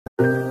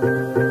Hi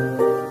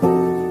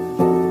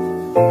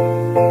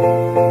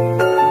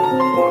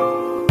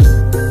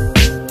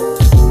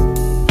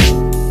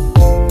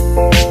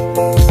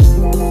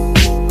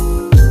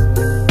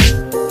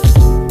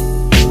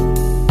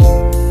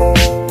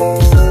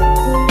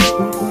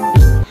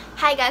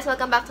guys!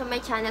 Welcome back to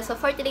my channel. So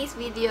for today's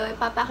video,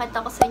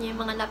 ipapakita ko sa inyo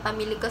yung mga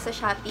napamili ko sa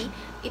Shopee.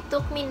 It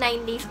took me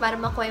 9 days para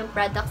makuha yung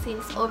product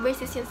since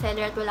overseas yung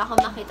seller at wala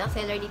akong makitang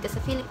seller dito sa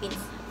Philippines.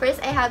 First,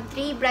 I have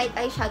 3 bright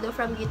eyeshadow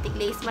from Beauty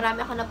Glazed.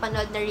 Marami ako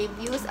napanood na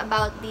reviews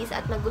about this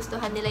at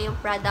nagustuhan nila yung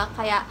product.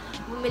 Kaya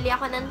bumili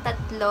ako ng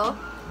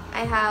 3.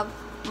 I have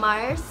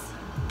Mars,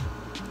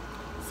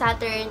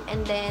 Saturn,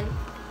 and then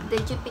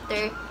the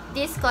Jupiter.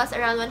 This cost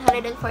around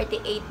 148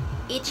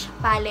 each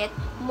palette.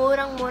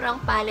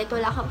 Murang-murang palette.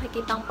 Wala akong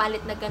makikitang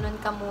palette na ganun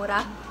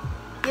kamura.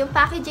 Yung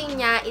packaging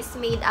niya is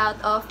made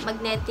out of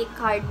magnetic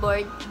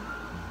cardboard,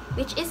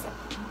 which is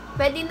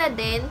pwede na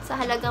din sa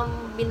halagang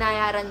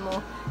binayaran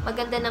mo.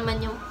 Maganda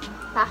naman yung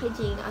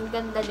packaging. Ang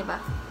ganda,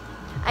 diba?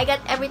 I got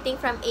everything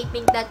from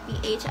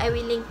apink.ph. I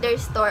will link their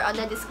store on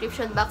the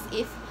description box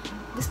if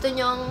gusto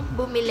nyong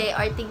bumili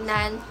or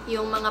tignan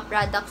yung mga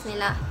products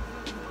nila.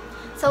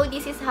 So,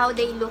 this is how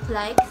they look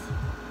like.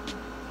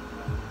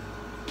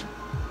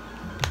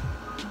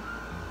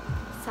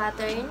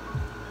 Saturn.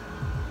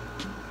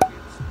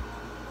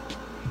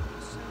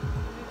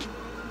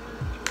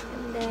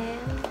 And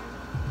then,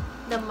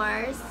 the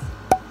Mars.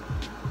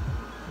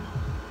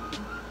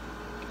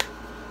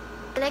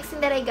 The next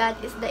thing that I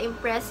got is the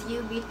Impress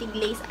You Beauty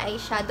Glazed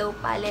Eyeshadow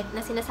Palette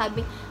na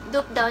sinasabing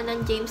dupe daw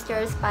ng James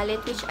Charles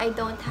palette, which I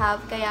don't have,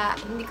 kaya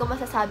hindi ko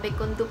masasabi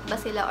kung dupe ba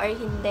sila or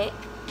hindi.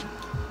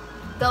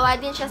 Gawa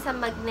din siya sa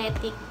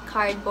magnetic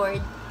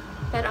cardboard.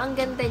 Pero ang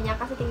ganda niya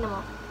kasi tingnan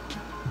mo.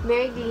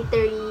 Very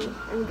glittery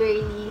and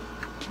girly.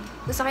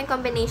 Gusto ko yung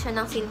combination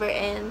ng silver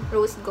and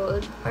rose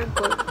gold. Or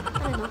gold.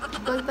 Ano?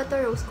 Gold ba to?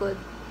 Rose gold?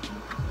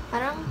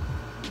 Parang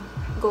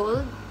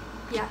gold?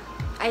 Yeah.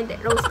 Ay,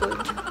 rose gold.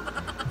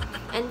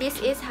 And this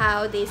is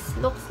how this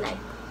looks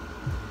like.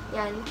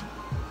 Yan.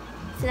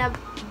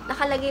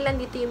 Nakalagay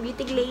lang dito yung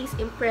Beauty Glaze,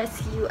 Impress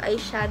You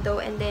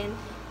eyeshadow, and then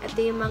ito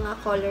yung mga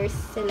colors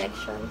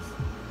selections.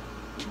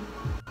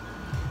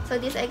 So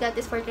this I got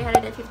is for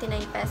 359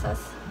 pesos.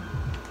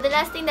 The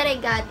last thing that I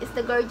got is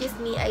the Gorgeous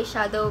Me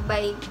eyeshadow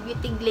by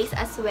Beauty Glazed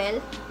as well.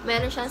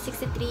 Meron siyang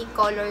 63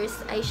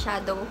 colors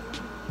eyeshadow.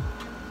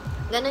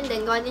 Ganon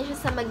din. Gawa din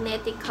siya sa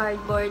magnetic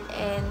cardboard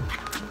and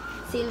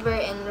silver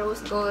and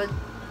rose gold.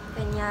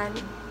 Ganyan.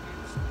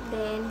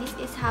 Then, this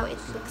is how it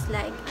looks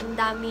like. Ang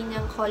dami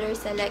niyang color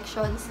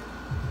selections.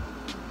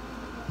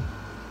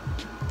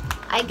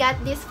 I got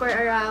this for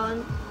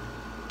around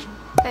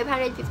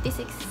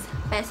 556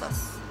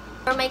 pesos.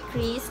 For my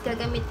crease,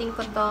 gagamitin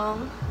ko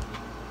tong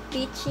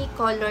peachy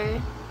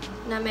color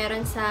na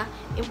meron sa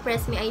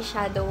Impress Me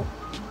eyeshadow.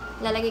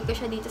 Lalagay ko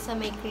siya dito sa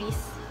may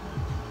crease.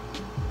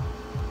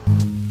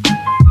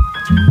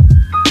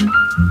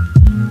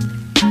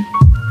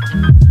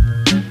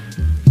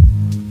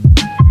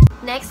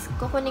 Next,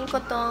 kukunin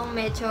ko tong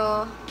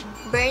medyo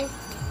burnt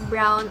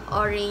brown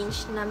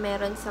orange na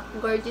meron sa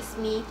Gorgeous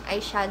Me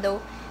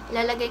eyeshadow.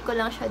 Ilalagay ko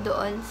lang siya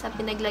doon sa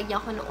pinaglagyan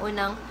ko noong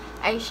unang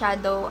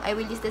eyeshadow. I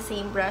will use the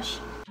same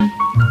brush.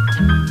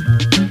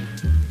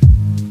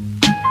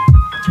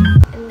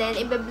 Then,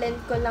 i-blend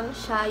ko lang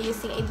siya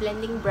using a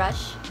blending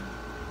brush.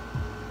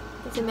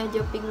 Kasi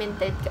medyo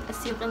pigmented. As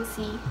you can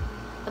see,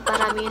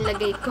 naparami yung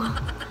lagay ko.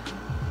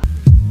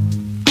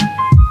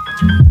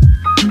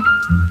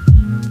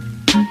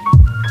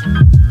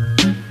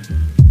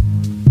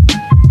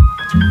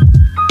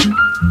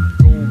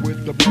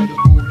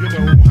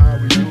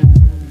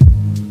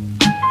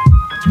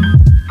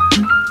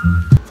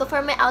 So, for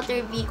my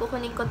outer V,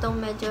 kukunin ko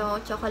tong medyo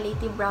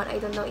chocolatey brown.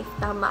 I don't know if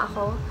tama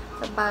ako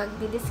sa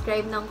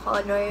pag-describe ng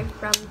color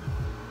from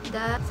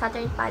the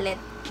Saturn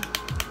palette.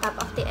 Top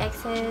of the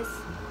excess.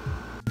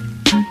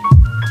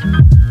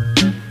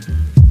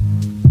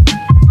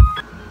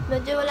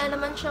 Medyo wala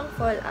naman siyang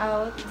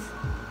fallout.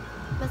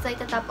 Basta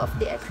ita-top of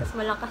the excess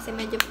mo lang kasi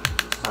medyo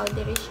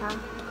powdery siya.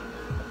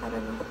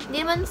 Parang,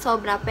 hindi naman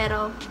sobra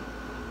pero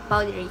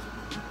powdery.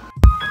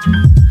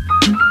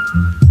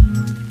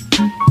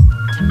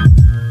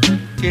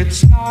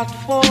 It's not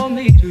for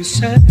me to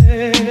say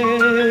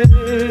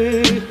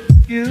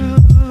you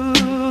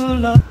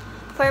love.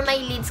 For my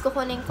lids,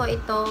 kukunin ko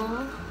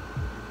itong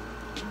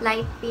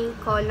light pink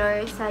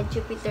color sa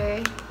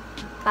Jupiter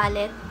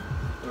palette.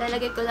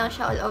 Ilalagay ko lang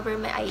siya all over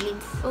my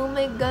eyelids. Oh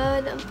my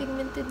god, ang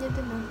pigmented niya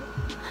dun.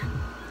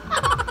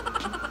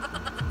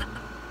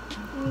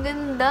 Ang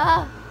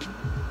ganda!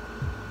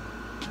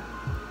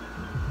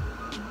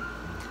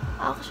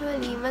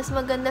 Actually, mas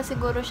maganda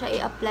siguro siya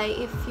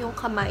i-apply if yung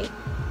kamay.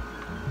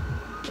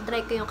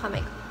 Try ko yung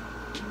kamay ko.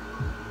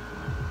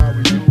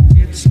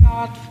 It's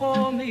not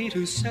for me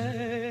to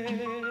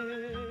say.